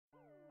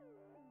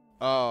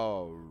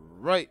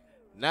Alright,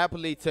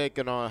 Napoli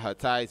taking on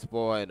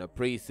Hatayspor in a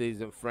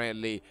preseason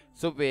friendly.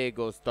 Super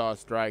Eagles star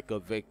striker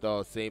Victor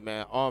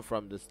Osimhen on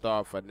from the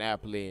start for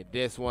Napoli in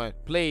this one.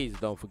 Please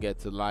don't forget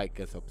to like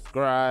and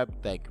subscribe.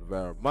 Thank you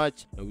very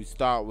much. And we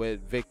start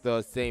with Victor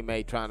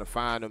Osimhen trying to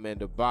find him in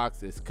the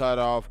box. It's cut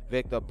off.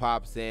 Victor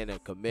pops in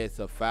and commits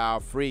a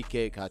foul. Free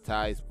kick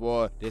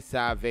Hatayspor. This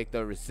time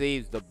Victor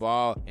receives the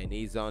ball and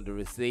he's on the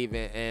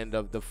receiving end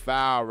of the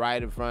foul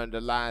right in front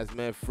of the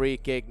linesman. Free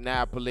kick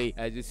Napoli.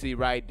 As you see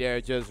right there,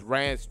 just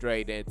ran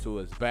straight into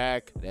his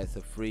back. That's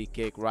a free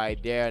kick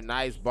right there.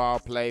 Nice ball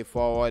play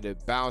forward.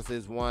 It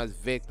bounces once.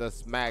 Victor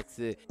smacks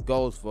it,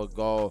 goes for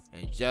goal,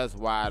 and just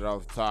wide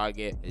off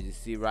target. As you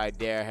see right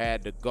there,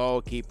 had the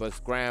goalkeeper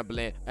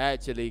scrambling.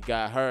 Actually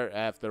got hurt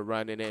after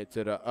running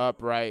into the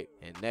upright.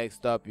 And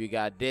next up, you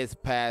got this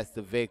pass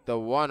to Victor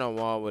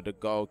one-on-one with the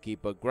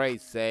goalkeeper.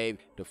 Great save.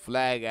 The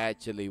flag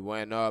actually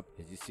went up.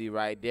 As you see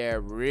right there,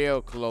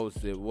 real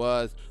close it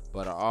was,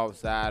 but an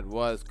offside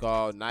was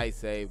called. Nice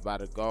save by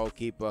the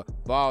goalkeeper.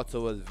 Ball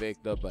towards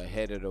Victor, but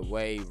headed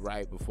away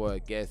right before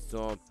it gets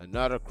to him.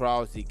 Another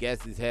cross. He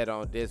gets his head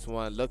on this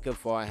one, looking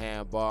for a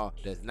handball.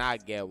 Does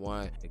not get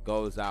one. It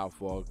goes out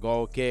for a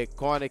goal kick.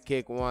 Corner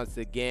kick once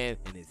again,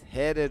 and it's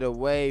headed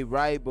away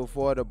right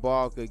before the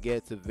ball could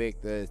get to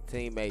Victor. His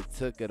teammate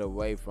took it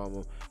away from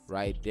him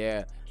right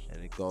there,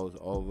 and it goes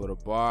over the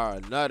bar.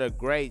 Another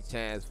great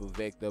chance for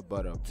Victor,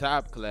 but a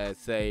top class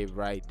save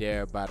right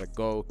there by the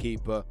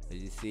goalkeeper. As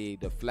you see,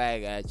 the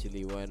flag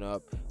actually went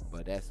up,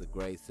 but that's a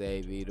great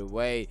save either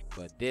way.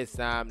 But this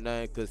time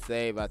nothing could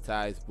save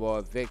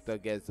Hatayspor. Victor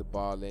gets the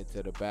ball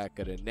into the back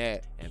of the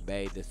net and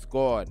made the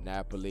score.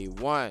 Napoli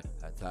 1,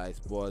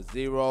 Hatayspor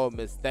 0.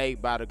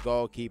 Mistake by the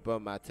goalkeeper.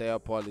 Matteo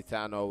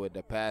Politano with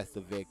the pass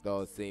to Victor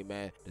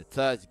Osimhen. The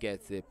touch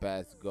gets it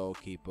past the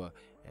goalkeeper,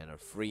 and a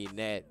free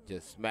net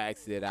just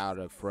smacks it out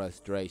of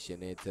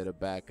frustration into the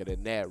back of the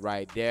net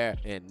right there.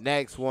 And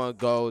next one,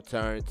 goal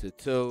turned to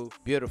 2.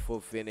 Beautiful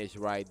finish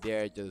right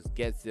there. Just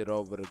gets it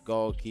over the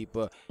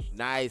goalkeeper.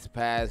 Nice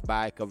pass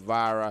by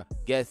Cavara.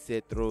 Gets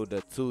it through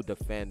the 2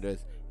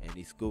 defenders, and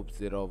he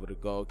scoops it over the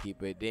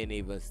goalkeeper. It didn't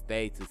even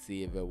stay to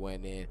see if it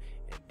went in.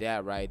 And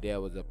that right there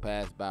was a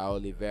pass by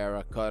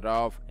Oliveira, cut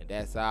off, and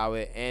that's how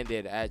it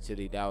ended.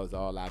 Actually, that was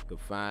all I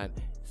could find.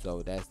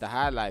 So that's the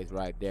highlights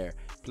right there.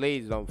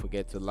 Please don't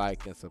forget to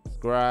like and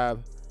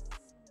subscribe.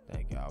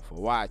 Thank y'all for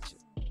watching.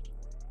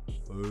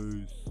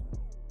 Peace.